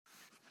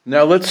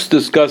Now let's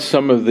discuss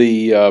some of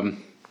the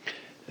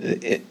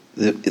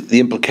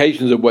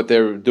implications of what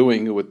they're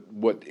doing with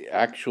what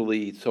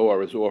actually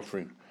Zohar is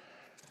offering.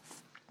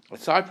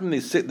 Aside from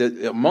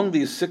among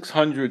these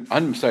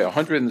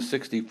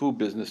 160 food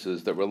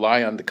businesses that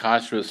rely on the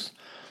kashrus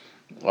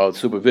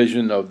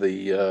supervision of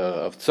the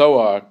of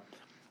Zohar,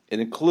 it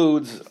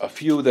includes a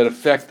few that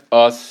affect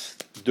us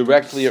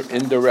directly or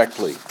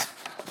indirectly.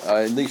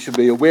 At least you should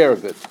be aware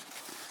of it.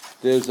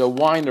 There's a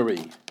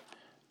winery,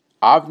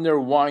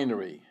 Avner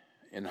Winery,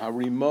 in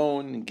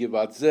Harimon, in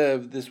Givat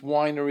Zev. This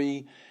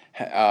winery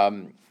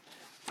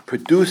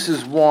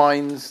produces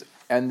wines,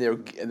 and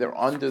they're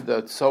under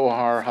the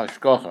Zohar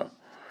Hashgacha.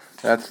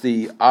 That's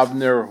the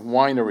Avner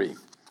Winery.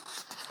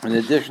 In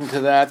addition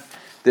to that,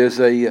 there's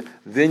a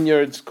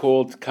vineyards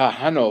called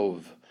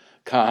Kahanov.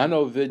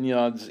 Kahanov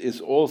Vineyards is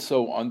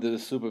also under the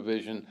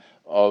supervision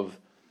of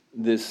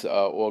this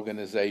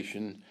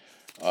organization.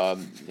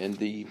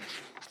 In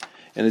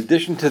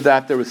addition to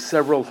that, there are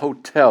several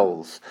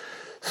hotels.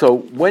 So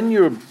when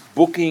you're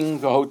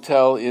booking the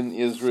hotel in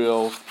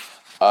Israel,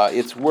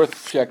 it's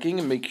worth checking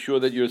and make sure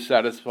that you're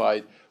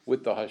satisfied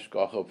with the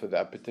hashgacha for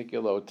that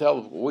particular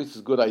hotel. Always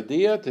a good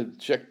idea to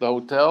check the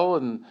hotel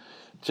and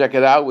check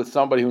it out with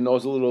somebody who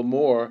knows a little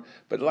more,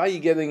 but allow you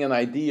getting an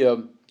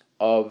idea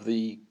of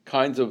the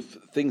kinds of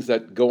things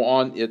that go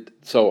on at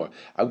Zohar.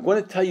 I'm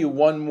going to tell you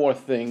one more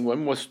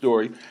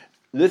story.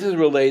 This is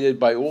related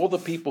by all the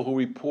people who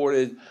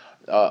reported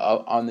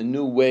on the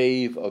new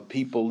wave of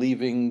people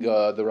leaving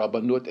the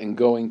Rabbanut and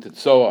going to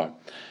Zohar.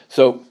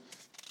 So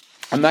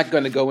I'm not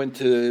going to go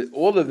into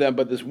all of them,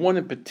 but there's one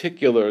in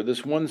particular,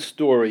 this one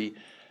story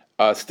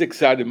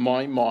sticks out in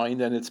my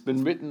mind, and it's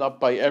been written up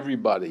by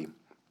everybody.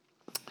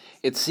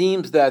 It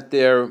seems that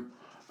there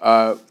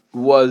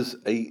was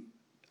it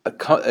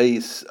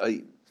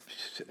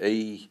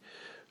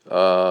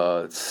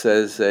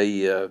says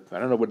I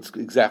don't know what it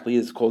exactly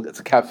is called. It's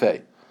a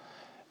cafe.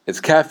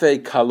 It's Cafe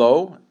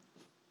Kalo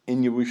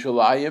in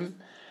Yerushalayim,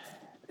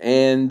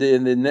 and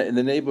in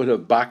the neighborhood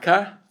of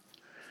Baka,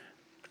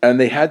 and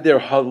they had their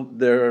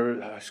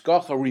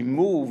hashgacha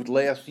removed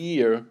last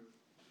year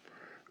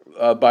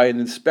by an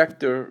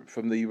inspector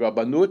from the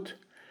Rabbanut,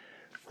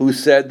 who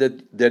said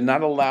that they're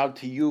not allowed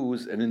to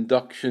use an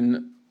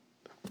induction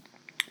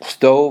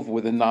stove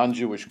with a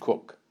non-Jewish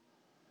cook.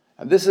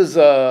 And this is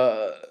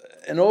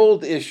an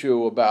old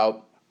issue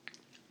about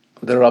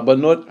the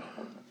Rabbanut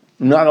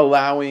not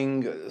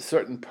allowing a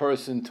certain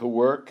person to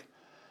work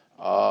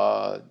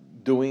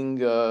doing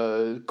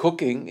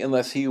cooking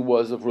unless he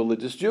was a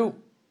religious Jew,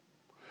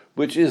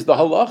 which is the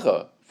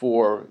halacha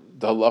of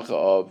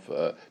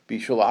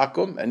Bishul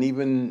Akum, and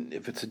even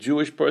if it's a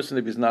Jewish person,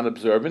 if he's not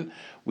observant,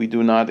 we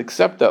do not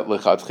accept that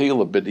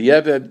lechatchila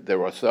b'diavad.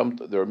 There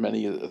are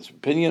many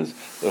opinions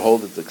that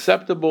hold it's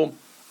acceptable.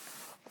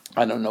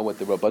 I don't know what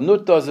the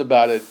Rabbanut does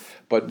about it,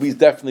 but we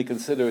definitely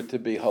consider it to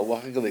be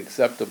halachically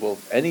acceptable.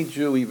 Any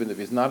Jew, even if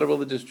he's not a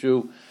religious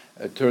Jew,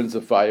 turns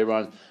the fire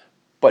on.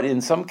 But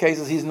in some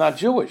cases, he's not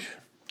Jewish,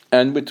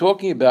 and we're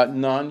talking about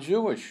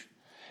non-Jewish.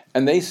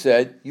 And they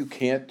said, you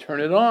can't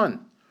turn it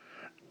on.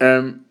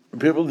 And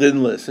people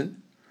didn't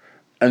listen,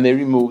 and they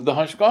removed the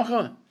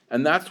hashgacha.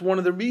 And that's one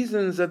of the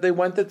reasons that they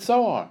went to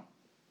Zohar.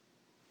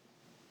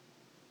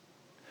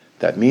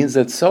 That means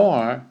that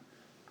Zohar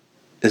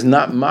is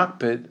not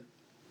makpid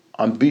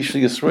on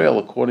Bishul Yisrael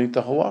according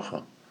to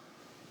halacha.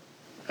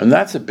 And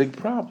that's a big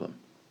problem.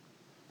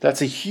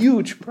 That's a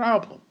huge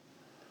problem.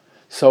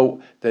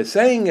 So they're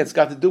saying it's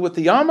got to do with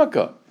the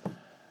yarmulke.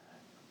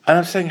 And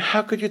I'm saying,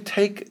 how could you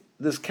take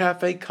this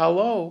Cafe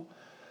Kalo,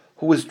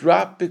 who was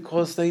dropped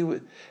because they were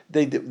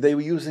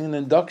using an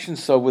induction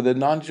stove with a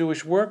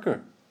non-Jewish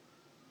worker?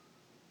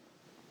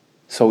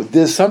 So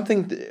there's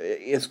something.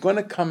 It's going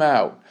to come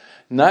out,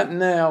 not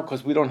now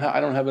because I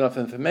don't have enough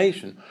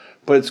information,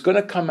 but it's going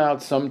to come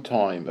out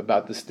sometime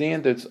about the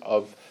standards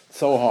of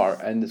Zohar,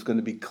 and it's going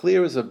to be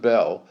clear as a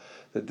bell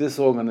that this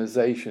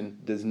organization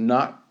does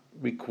not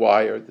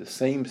require the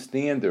same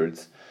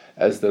standards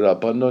as the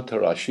Rabbanut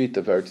Harashit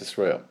of Eretz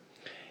Yisrael.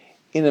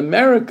 In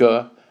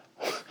America,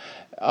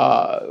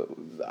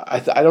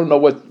 I don't know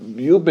what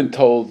you've been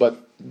told, but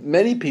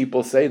many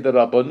people say that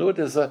Rabbanut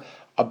is a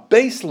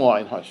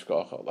baseline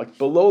hashgacha. Like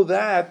below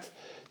that,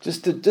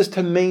 just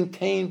to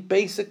maintain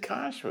basic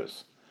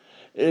kashrus.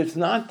 It's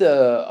not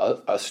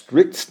a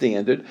strict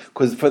standard,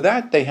 because for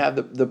that they have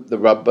the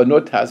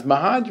Rabbanut has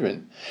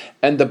Mahadrin,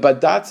 and the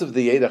Badatz of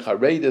the Eidah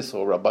Haredis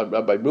or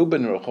Rabbi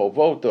Reuben or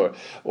Chovot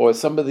or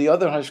some of the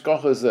other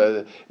hashgachas,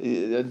 the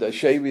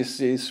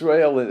Shevis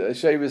Israel,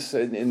 Shevis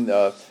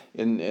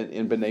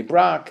in Bnei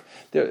Brak,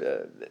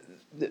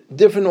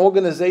 different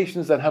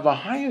organizations that have a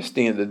higher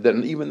standard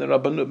than even the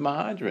Rabbanut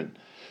Mahadrin.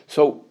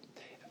 So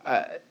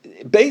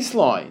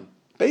baseline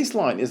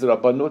is the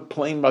Rabbanut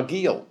plain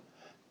Magil.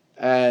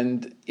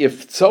 And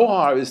if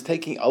Zohar is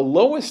taking a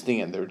lower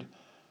standard,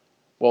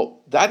 well,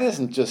 that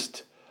isn't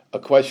just a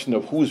question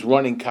of who's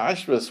running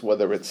kashrus,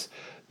 whether it's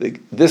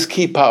this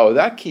kippah or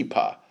that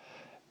kippah.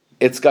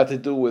 It's got to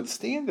do with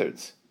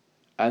standards.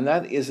 And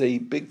that is a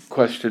big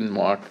question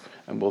mark,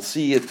 and we'll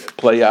see it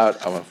play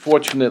out.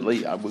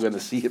 Unfortunately, we're going to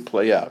see it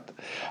play out.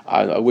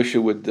 I wish it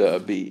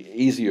would be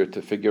easier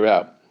to figure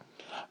out.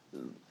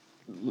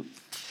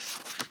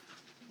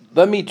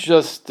 Let me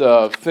just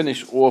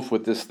finish off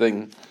with this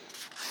thing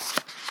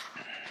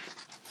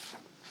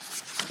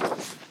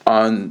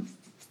on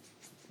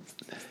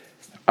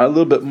a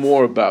little bit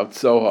more about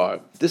Zohar.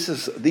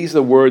 These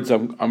are words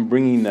I'm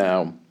bringing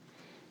now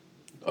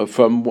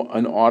from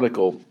an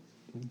article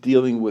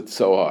dealing with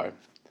Zohar.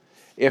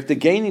 After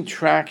gaining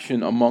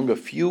traction among a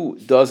few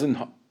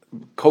dozen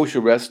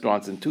kosher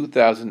restaurants in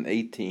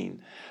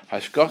 2018,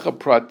 Hashgacha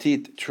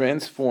Pratit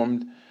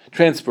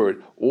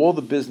transferred all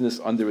the business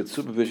under its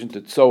supervision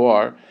to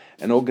Zohar,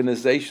 an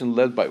organization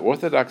led by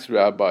Orthodox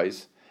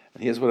rabbis,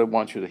 and here's what I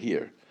want you to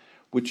hear,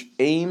 which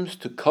aims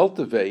to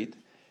cultivate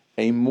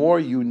a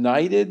more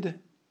united,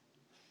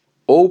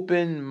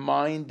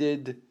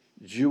 open-minded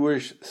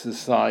Jewish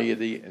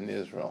society in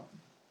Israel.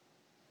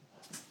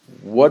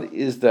 What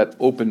is that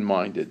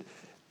open-minded?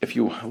 If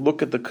you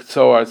look at the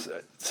Zohar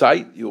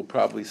site, you'll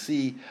probably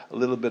see a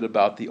little bit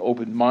about the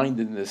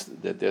open-mindedness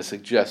that they're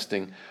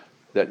suggesting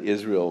that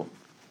Israel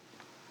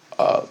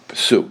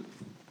pursue.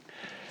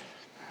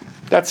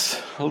 That's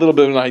a little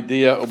bit of an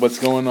idea of what's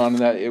going on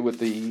in that with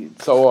the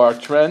Zohar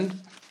trend.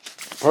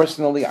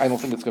 Personally, I don't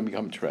think it's going to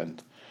become a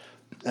trend,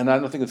 and I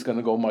don't think it's going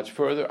to go much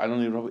further. I don't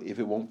even know if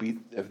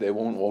they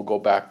won't all go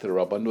back to the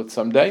Rabbanut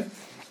someday.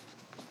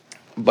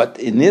 But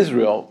in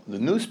Israel, the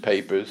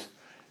newspapers,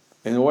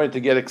 in order to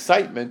get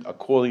excitement, are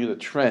calling it a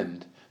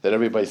trend that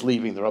everybody's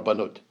leaving the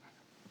Rabbanut.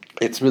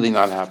 It's really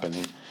not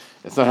happening.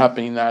 It's not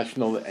happening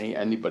national.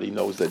 Anybody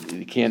knows that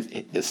it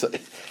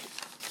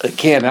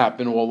can't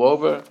happen all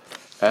over,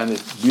 and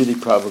it really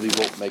probably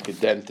won't make a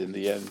dent in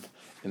the end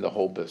in the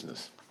whole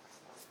business.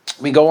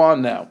 We go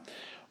on now.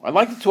 I'd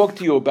like to talk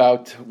to you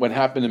about what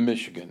happened in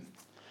Michigan.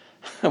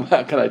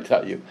 What can I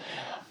tell you?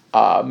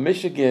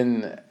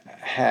 Michigan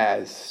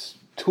has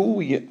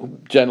two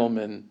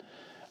gentlemen.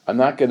 I'm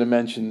not going to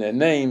mention their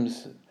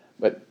names,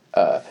 but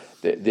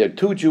they're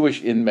two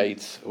Jewish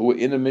inmates who are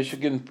in a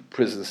Michigan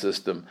prison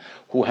system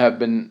who have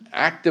been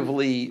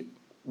actively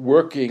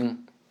working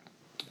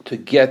to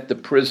get the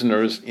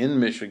prisoners in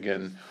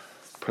Michigan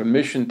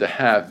permission to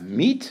have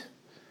meat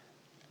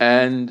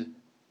and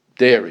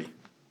dairy.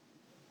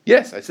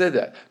 Yes, I said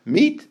that.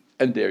 Meat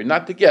and dairy,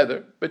 not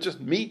together, but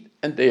just meat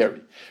and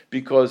dairy,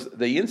 because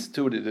they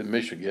instituted in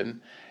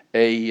Michigan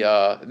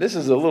this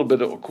is a little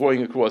bit of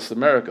going across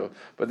America,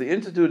 but they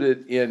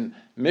instituted in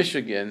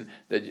Michigan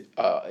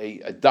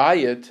a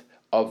diet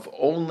of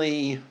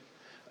only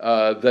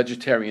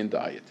vegetarian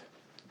diet.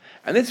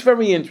 And it's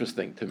very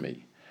interesting to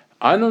me.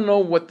 I don't know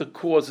what the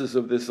causes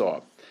of this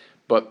are,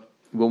 but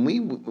when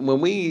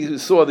we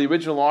saw the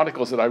original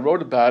articles that I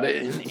wrote about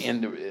it,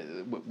 and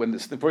when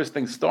the first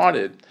thing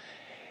started,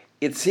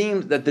 it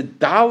seems that the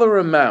dollar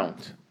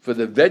amount for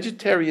the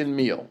vegetarian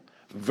meal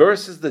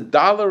versus the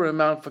dollar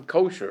amount for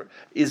kosher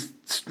is,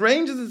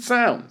 strange as it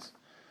sounds,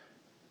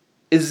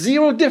 is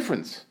zero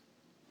difference.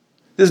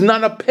 There's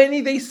not a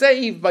penny they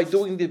save by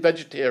doing the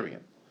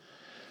vegetarian.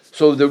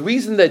 So the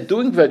reason they're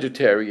doing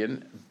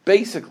vegetarian,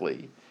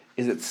 basically,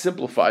 is it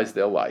simplifies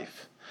their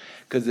life.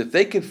 Because if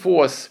they could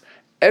force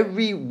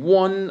every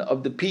one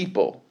of the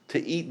people to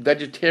eat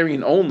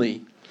vegetarian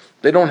only,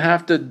 they don't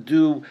have to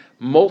do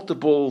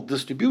multiple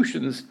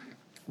distributions,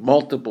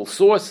 multiple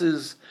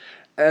sources,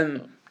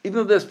 and even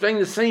though they're spending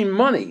the same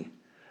money,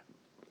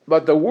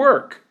 but the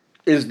work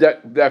is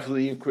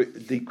definitely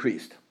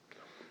decreased.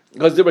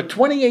 Because there were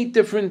 28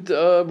 different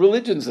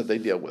religions that they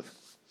deal with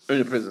in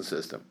the prison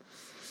system.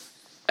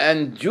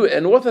 And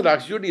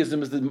Orthodox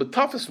Judaism is the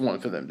toughest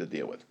one for them to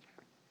deal with.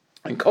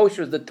 And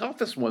kosher is the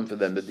toughest one for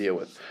them to deal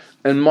with.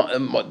 And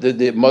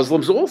the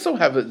Muslims also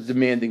have a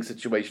demanding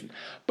situation.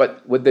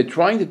 But what they're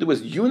trying to do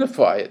is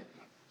unify it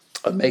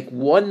and make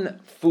one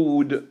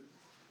food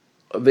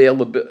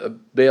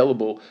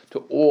available to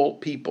all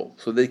people.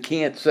 So they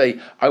can't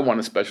say, I want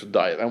a special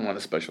diet, I want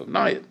a special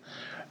diet.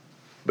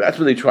 But that's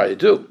what they try to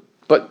do.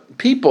 But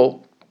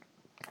people,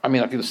 I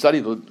mean, if you study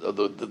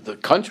the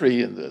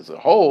country as a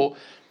whole,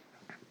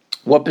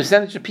 what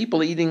percentage of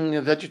people are eating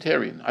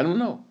vegetarian? I don't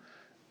know.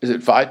 Is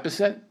it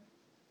 5%?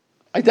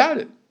 I doubt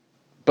it.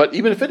 But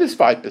even if it is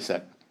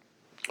 5%,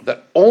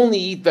 that only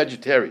eat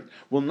vegetarian,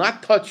 will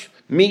not touch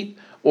meat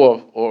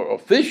or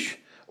fish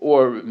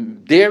or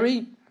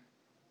dairy,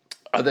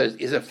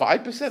 is it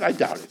 5%? I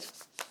doubt it.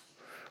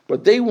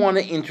 But they want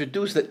to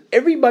introduce that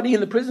everybody in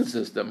the prison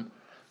system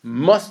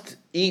must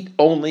eat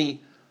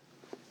only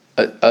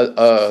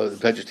a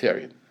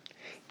vegetarian.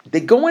 They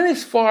go in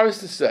as far as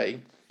to say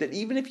that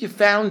even if you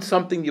found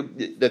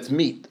something that's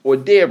meat or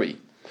dairy,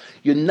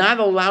 you're not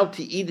allowed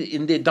to eat it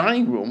in their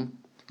dining room.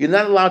 You're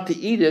not allowed to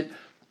eat it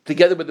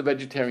together with the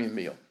vegetarian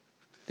meal.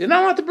 They're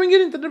not allowed to bring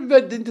it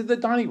into the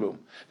dining room.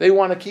 They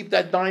want to keep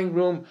that dining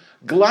room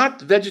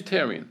glatt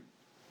vegetarian.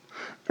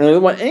 And they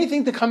don't want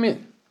anything to come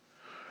in.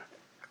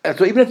 And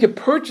so even if you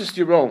purchased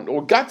your own,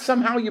 or got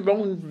somehow your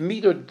own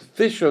meat or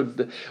fish,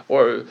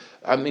 or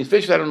I mean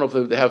fish, I don't know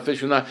if they have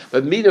fish or not,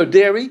 but meat or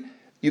dairy,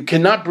 You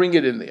cannot bring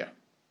it in there.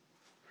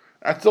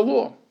 That's the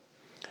law.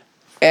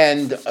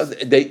 And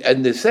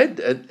they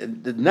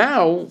said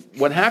now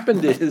what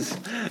happened is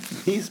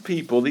these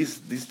people,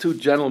 these two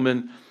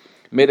gentlemen,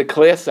 made a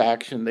class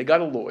action. They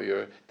got a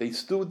lawyer. They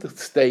sued the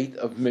state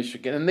of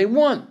Michigan, and they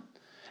won.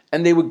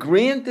 And they were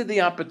granted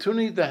the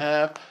opportunity to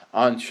have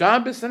on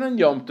Shabbos and on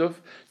Yom Tov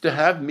to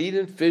have meat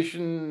and fish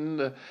and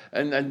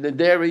the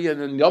dairy,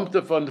 and on Yom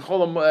Tov and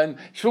Cholam and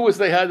Shavuos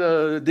they had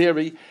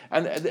dairy,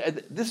 and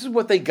this is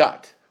what they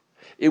got.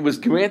 It was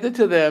granted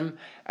to them,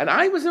 and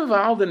I was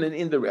involved in it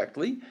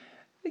indirectly.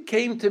 It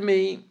came to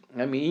me.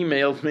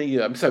 Emailed me.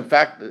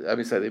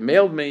 They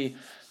mailed me.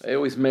 They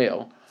always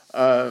mail.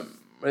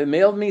 They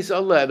mailed me a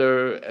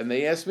letter, and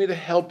they asked me to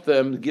help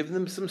them, give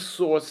them some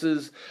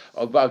sources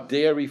about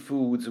dairy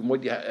foods and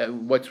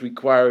what's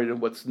required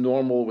and what's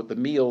normal with the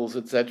meals,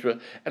 etc.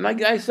 And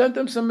I sent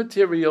them some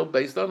material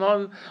based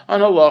on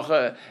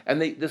halacha,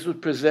 and this was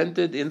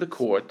presented in the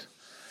court,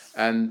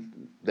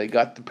 and they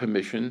got the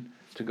permission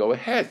to go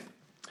ahead.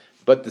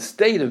 But the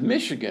state of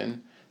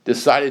Michigan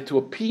decided to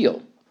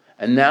appeal,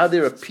 and now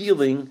they're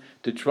appealing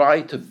to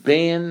try to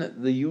ban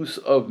the use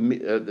of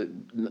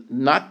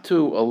not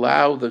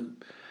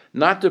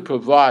to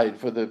provide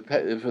for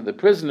the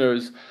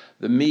prisoners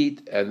the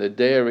meat and the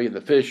dairy and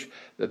the fish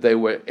that they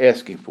were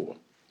asking for.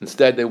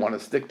 Instead, they want to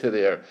stick to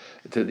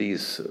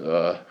these.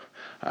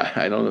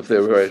 I don't know if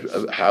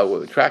they're how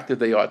attractive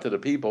they are to the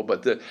people,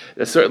 but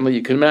certainly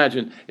you can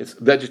imagine it's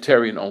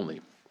vegetarian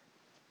only.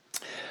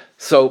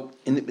 So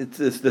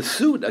the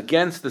suit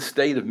against the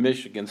state of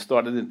Michigan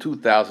started in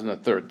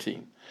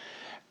 2013.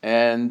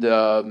 And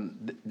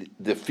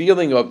the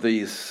feeling of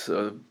these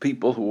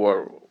people who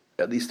are,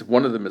 at least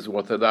one of them is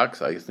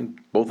Orthodox, I think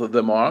both of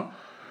them are,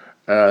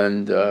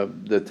 and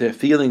that their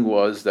feeling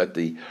was that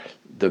the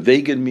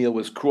vegan meal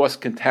was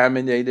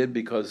cross-contaminated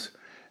because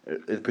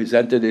it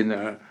presented in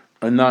a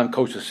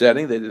non-kosher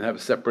setting. They didn't have a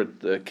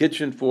separate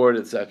kitchen for it,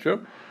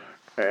 etc.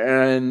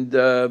 And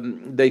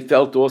they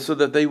felt also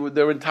that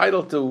they're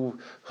entitled to,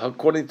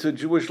 according to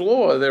Jewish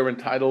law, they're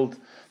entitled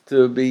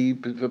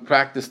to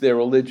practice their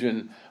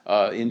religion,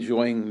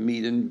 enjoying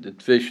meat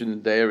and fish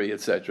and dairy,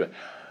 etc.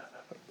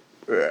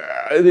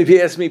 If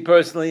you ask me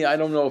personally, I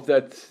don't know if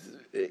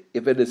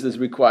it is as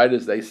required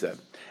as they said.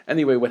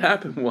 Anyway, what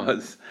happened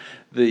was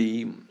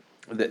the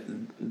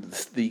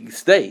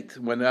state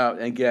went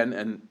out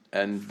again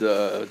and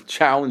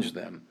challenged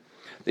them.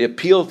 They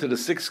appealed to the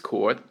Sixth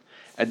Court,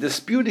 and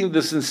disputing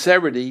the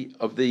sincerity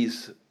of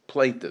these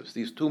plaintiffs,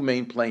 these two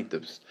main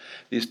plaintiffs,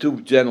 these two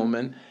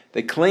gentlemen,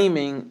 they're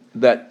claiming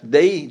that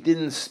they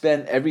didn't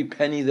spend every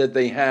penny that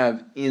they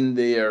have in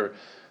their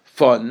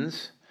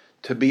funds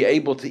to be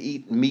able to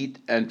eat meat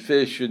and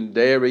fish and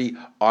dairy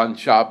on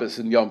Shabbos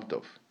and Yom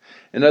Tov.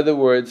 In other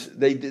words,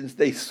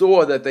 they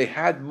saw that they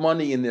had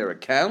money in their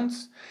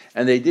accounts,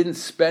 and they didn't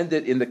spend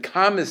it in the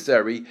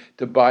commissary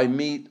to buy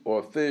meat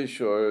or fish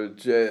or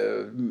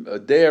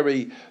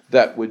dairy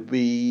that would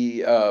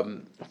be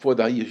for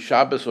the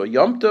Shabbos or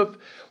Yom Tov,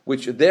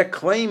 which they're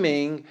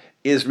claiming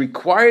is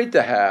required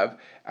to have,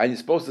 and you're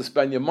supposed to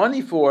spend your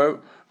money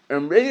for,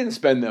 and they didn't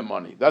spend their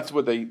money. That's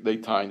what they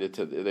tied it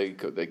to.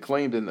 They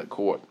claimed in the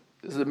court.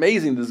 This is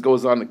amazing. This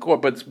goes on in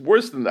court, but it's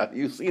worse than that.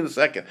 You'll see in a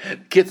second.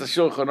 Kitzur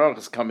Shulchan Aruch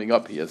is coming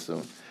up here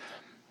soon.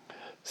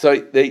 So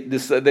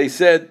they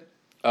said.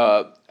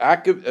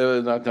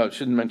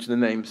 Shouldn't mention the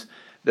names,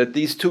 that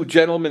these two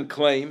gentlemen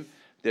claim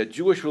that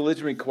Jewish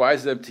religion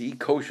requires them to eat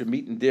kosher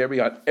meat and dairy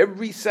on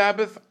every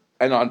Sabbath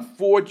and on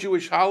 4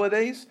 Jewish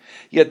holidays,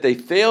 yet they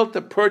failed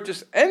to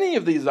purchase any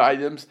of these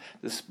items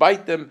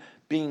despite them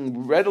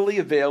being readily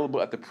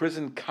available at the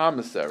prison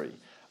commissary,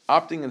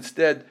 opting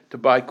instead to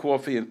buy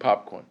coffee and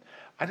popcorn.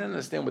 I don't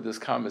understand what this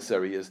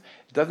commissary is.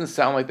 It doesn't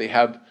sound like they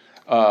have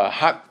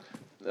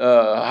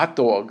hot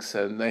dogs,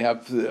 and they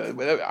have.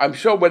 I'm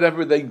sure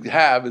whatever they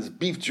have is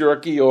beef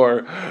jerky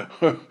or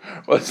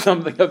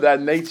something of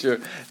that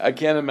nature. I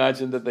can't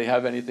imagine that they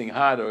have anything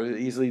hot or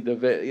easily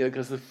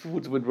because the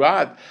foods would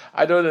rot.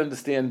 I don't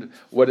understand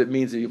what it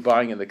means that you're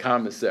buying in the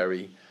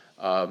commissary.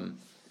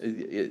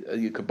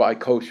 You could buy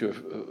kosher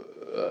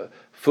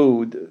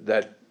food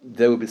that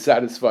they would be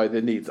satisfied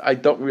their needs. I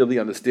don't really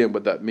understand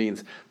what that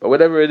means, but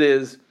whatever it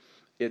is,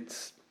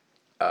 it's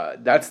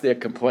that's their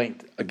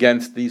complaint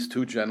against these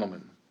two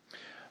gentlemen.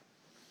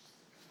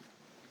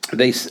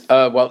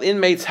 While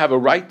inmates have a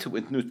right to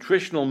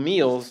nutritional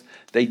meals,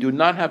 they do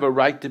not have a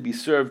right to be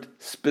served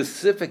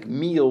specific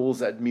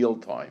meals at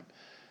mealtime.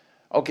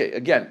 Okay,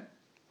 again,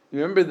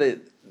 remember they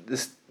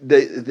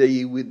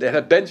had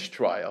a bench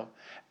trial,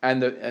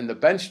 and the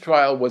bench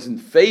trial was in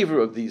favor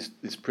of these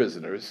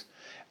prisoners,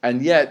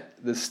 and yet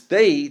the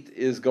state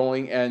is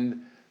going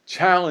and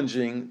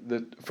challenging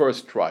the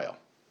first trial.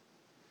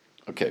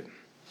 Okay.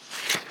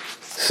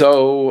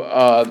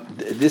 So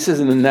this is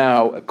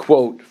now a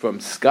quote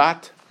from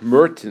Scott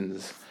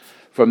Mertens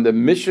from the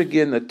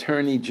Michigan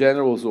Attorney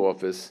General's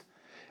office,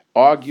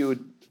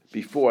 argued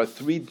before a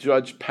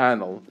 3-judge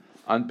panel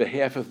on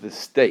behalf of the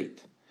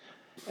state.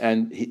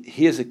 And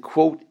here's a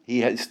quote. He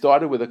had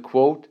started with a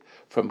quote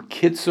from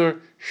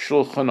Kitzur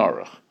Shulchan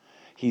Aruch.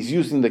 he's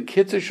using the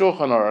Kitzur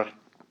Shulchan Aruch.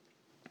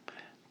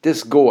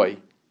 This goy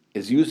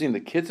is using the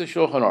Kitzur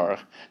Shulchan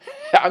Aruch.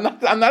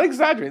 I'm not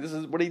exaggerating. This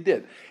is what he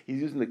did.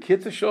 He's using the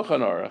Kitzur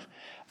Shulchan Aruch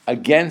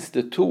against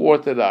the two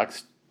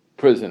Orthodox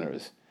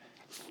prisoners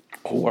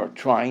who are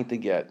trying to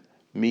get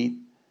meat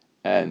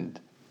and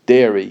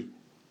dairy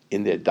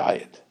in their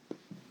diet.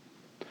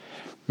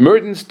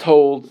 Mertens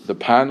told the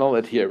panel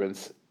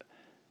adherents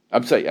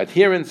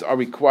are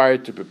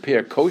required to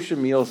prepare kosher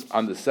meals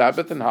on the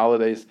Sabbath and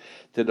holidays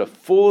to the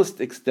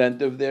fullest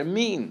extent of their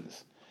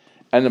means,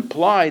 and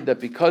implied that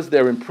because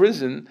they're in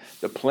prison,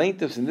 the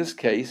plaintiffs in this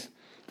case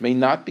may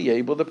not be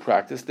able to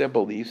practice their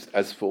beliefs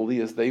as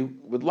fully as they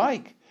would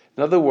like.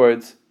 In other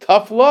words,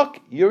 tough luck,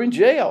 you're in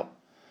jail.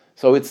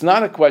 So it's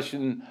not a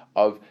question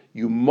of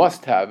you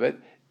must have it,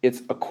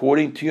 it's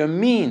according to your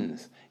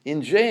means.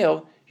 In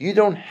jail, you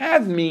don't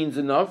have means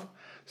enough,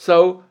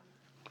 so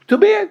too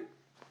bad.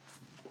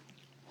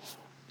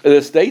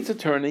 The state's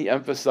attorney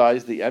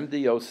emphasized the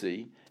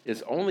MDOC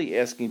is only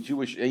asking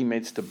Jewish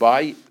inmates to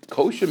buy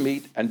kosher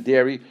meat and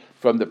dairy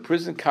from the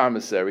prison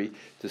commissary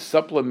to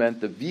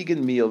supplement the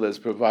vegan meal that is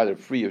provided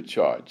free of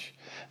charge.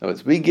 In other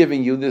words, we're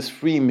giving you this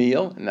free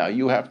meal, now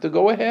you have to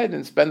go ahead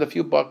and spend a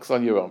few bucks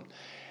on your own.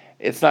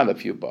 It's not a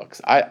few bucks.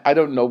 I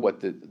don't know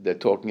what they're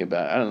talking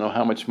about. I don't know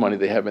how much money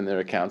they have in their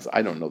accounts.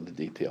 I don't know the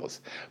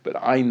details. But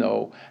I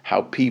know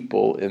how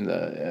people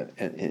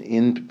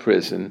in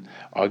prison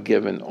are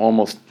given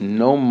almost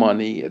no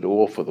money at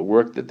all for the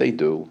work that they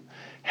do,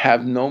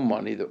 have no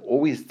money. They're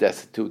always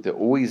destitute. They're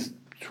always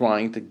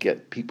trying to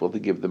get people to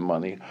give them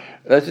money.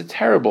 That's a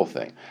terrible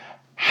thing.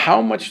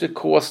 How much it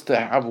costs to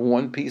have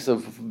one piece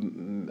of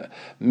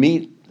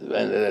meat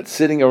that's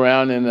sitting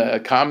around in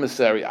a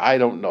commissary, I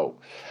don't know.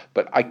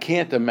 But I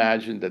can't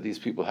imagine that these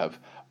people have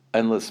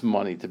endless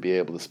money to be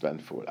able to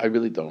spend for it. I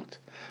really don't.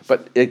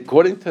 But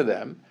according to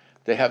them,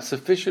 they have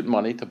sufficient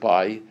money to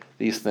buy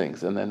these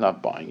things, and they're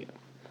not buying it.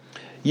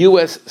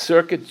 U.S.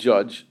 Circuit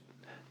Judge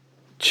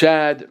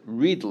Chad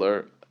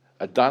Riedler,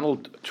 a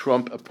Donald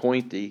Trump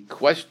appointee,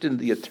 questioned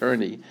the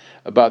attorney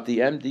about the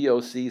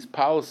MDOC's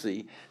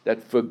policy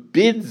that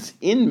forbids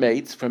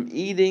inmates from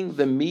eating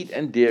the meat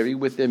and dairy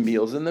with their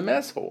meals in the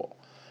mess hall.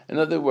 In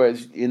other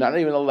words, you're not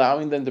even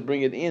allowing them to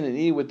bring it in and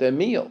eat with their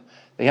meal.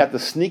 They have to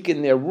sneak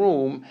in their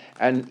room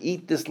and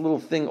eat this little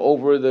thing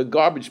over the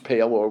garbage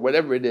pail or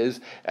whatever it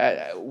is.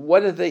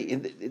 What are they?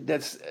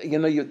 That's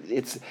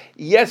it's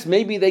yes,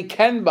 maybe they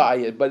can buy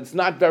it, but it's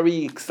not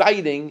very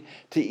exciting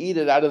to eat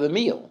it out of the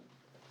meal.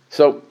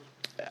 So,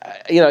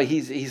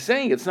 he's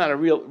saying it's not a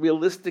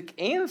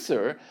realistic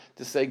answer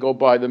to say go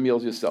buy the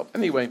meals yourself.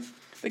 Anyway,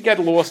 they get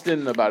lost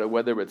in about it,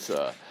 whether it's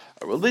a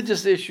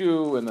religious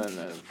issue and then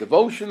a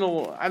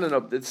devotional. I don't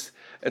know. It's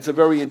a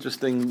very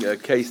interesting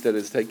case that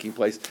is taking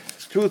place.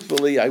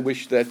 Truthfully, I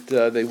wish that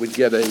they would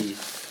get a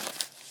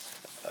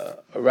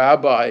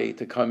rabbi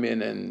to come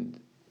in and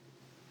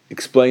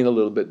explain a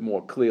little bit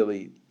more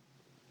clearly,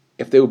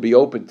 if they would be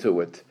open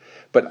to it.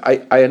 But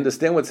I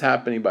understand what's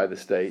happening by the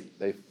state.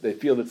 They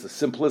feel it's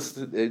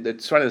they're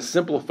trying to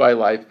simplify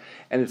life,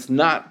 and it's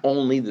not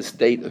only the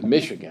state of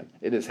Michigan.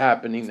 It is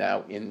happening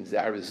now in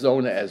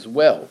Arizona as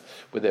well,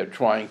 where they're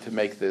trying to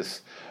make this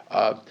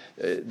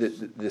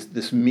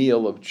this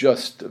meal of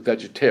just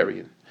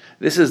vegetarian.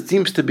 This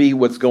seems to be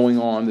what's going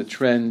on, the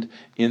trend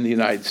in the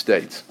United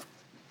States.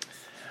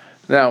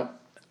 Now,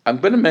 I'm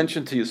going to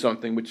mention to you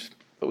something which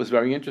was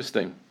very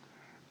interesting.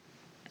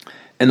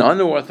 An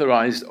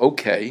unauthorized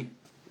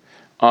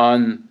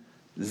on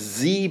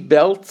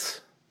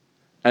Z-belts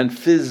and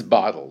fizz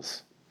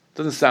bottles.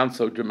 Doesn't sound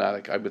so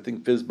dramatic. I would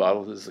think fizz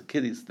bottles is a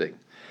kiddie's thing.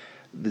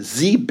 The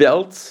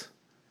Z-belts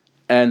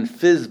and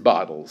fizz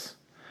bottles,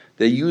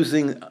 they're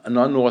using an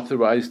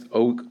unauthorized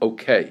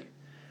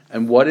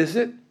And what is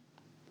it?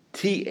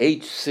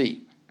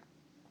 THC.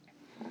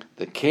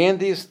 The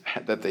candies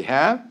that they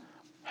have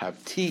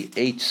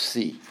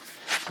THC.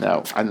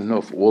 Now, I don't know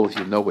if all of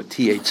you know what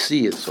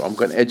THC is, so I'm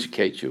going to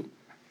educate you.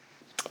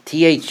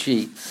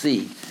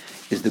 THC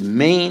is the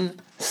main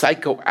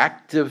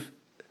psychoactive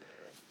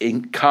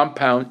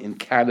compound in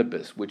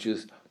cannabis, which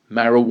is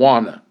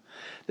marijuana,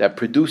 that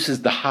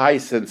produces the high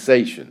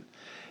sensation.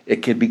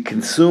 It can be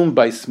consumed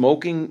by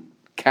smoking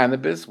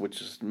cannabis,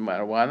 which is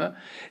marijuana.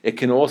 It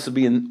can also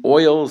be in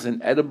oils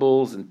and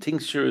edibles and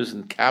tinctures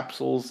and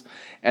capsules.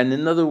 And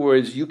in other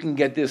words, you can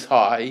get this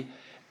high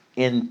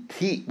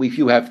if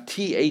you have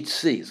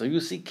THC. So you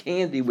see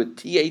candy with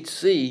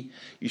THC,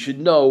 you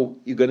should know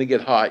you're going to get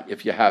high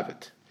if you have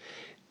it.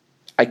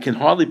 I can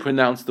hardly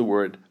pronounce the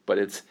word, but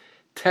it's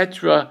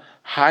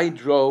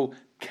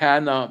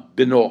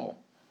tetrahydrocannabinol.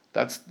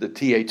 That's the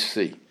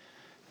THC.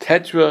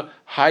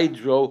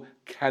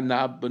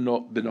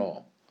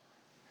 Tetrahydrocannabinol.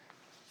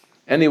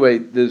 Anyway,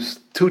 there's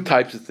two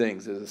types of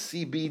things. There's a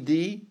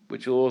CBD,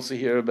 which you'll also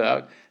hear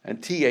about,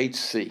 and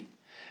THC.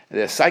 And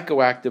they're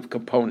psychoactive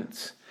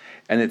components.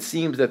 And it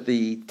seems that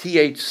the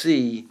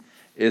THC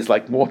is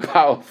like more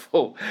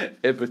powerful.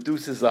 It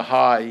produces a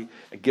high,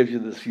 it gives you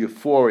this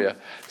euphoria.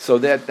 So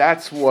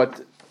that's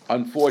what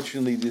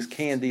unfortunately, these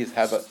candies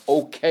have an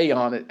okay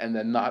on it and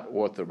they're not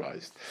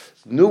authorized.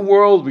 New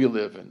world we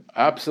live in,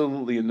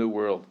 absolutely a new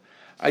world.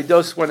 I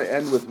just want to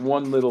end with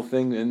one little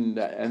thing, and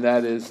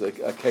that is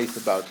a case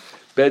about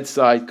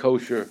Bedside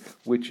Kosher,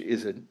 which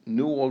is a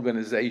new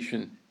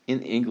organization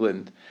in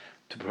England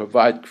to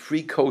provide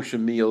free kosher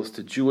meals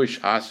to Jewish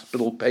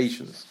hospital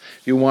patients.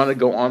 If you want to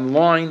go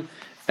online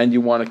and you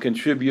want to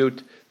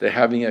contribute, they're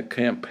having a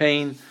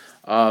campaign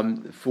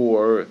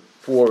for it.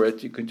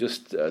 You can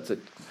just, I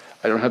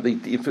don't have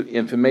the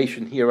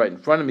information here right in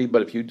front of me,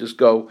 but if you just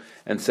go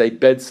and say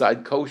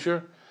Bedside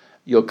Kosher,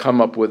 you'll come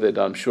up with it.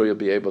 I'm sure you'll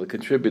be able to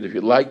contribute if you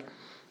like.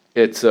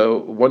 It's a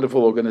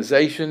wonderful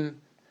organization,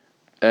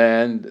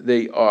 and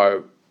they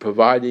are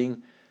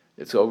providing,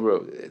 it's over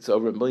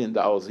 $1 million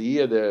a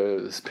year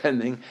they're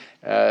spending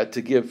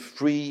to give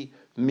free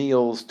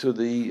meals to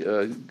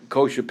the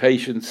kosher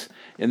patients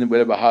in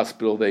whatever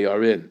hospital they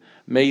are in.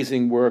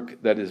 Amazing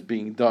work that is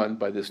being done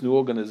by this new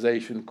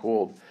organization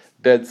called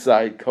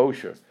Bedside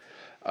Kosher.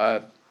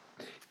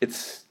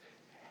 It's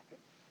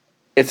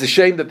a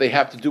shame that they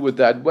have to do it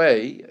that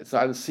way.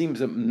 It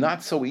seems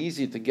not so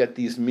easy to get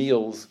these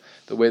meals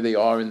the way they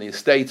are in the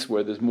States,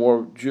 where there's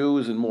more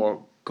Jews and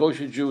more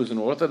kosher Jews and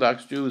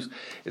Orthodox Jews.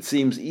 It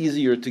seems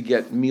easier to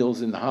get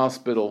meals in the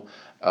hospital,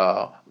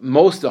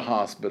 most of the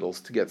hospitals,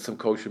 to get some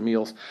kosher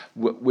meals,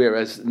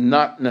 whereas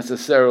not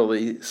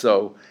necessarily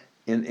so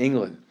in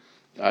England.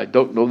 I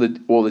don't know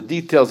all the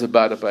details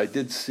about it, but I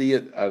did see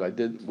it,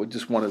 and we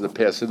just wanted to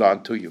pass it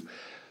on to you.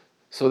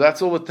 So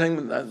that's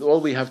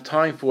all we have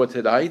time for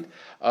tonight.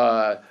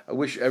 I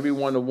wish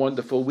everyone a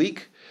wonderful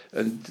week.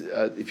 And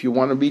if you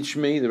want to reach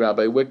me, the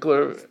Rabbi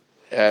Wickler,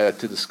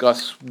 to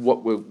discuss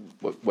what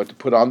to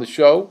put on the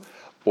show,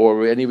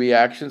 or any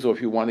reactions, or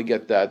if you want to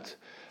get that,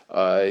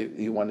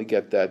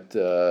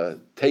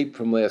 tape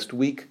from last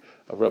week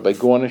of Rabbi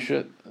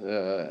Gornish,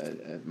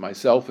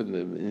 myself in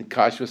the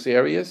Kashrus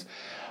areas,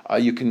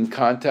 you can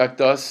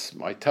contact us.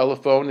 My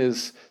telephone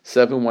is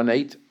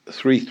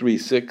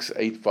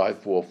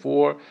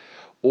 718-336-8544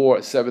 or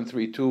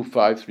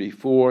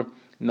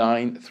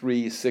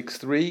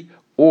 732-534-9363,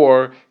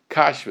 or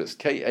Kashrus,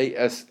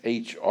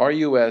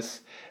 Kashrus,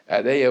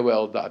 at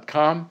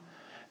AOL.com.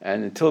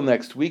 And until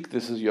next week,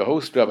 this is your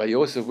host, Rabbi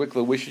Yosef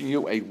Wickler, wishing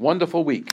you a wonderful week.